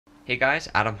Hey guys,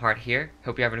 Adam Hart here.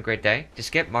 Hope you're having a great day. To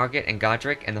skip Margit and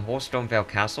Godrick and the whole Stormveil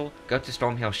Castle, go to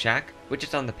Stormveil Shack, which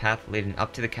is on the path leading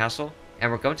up to the castle,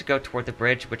 and we're going to go toward the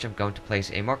bridge, which I'm going to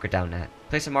place a marker down at.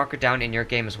 Place a marker down in your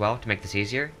game as well to make this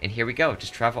easier, and here we go.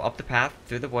 Just travel up the path,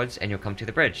 through the woods, and you'll come to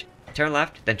the bridge. Turn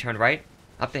left, then turn right,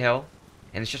 up the hill,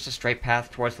 and it's just a straight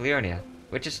path towards Liurnia,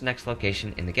 which is the next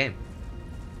location in the game.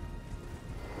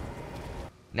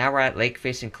 Now we're at lake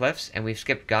facing cliffs, and we've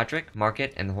skipped Godrick,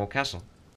 Margit, and the whole castle.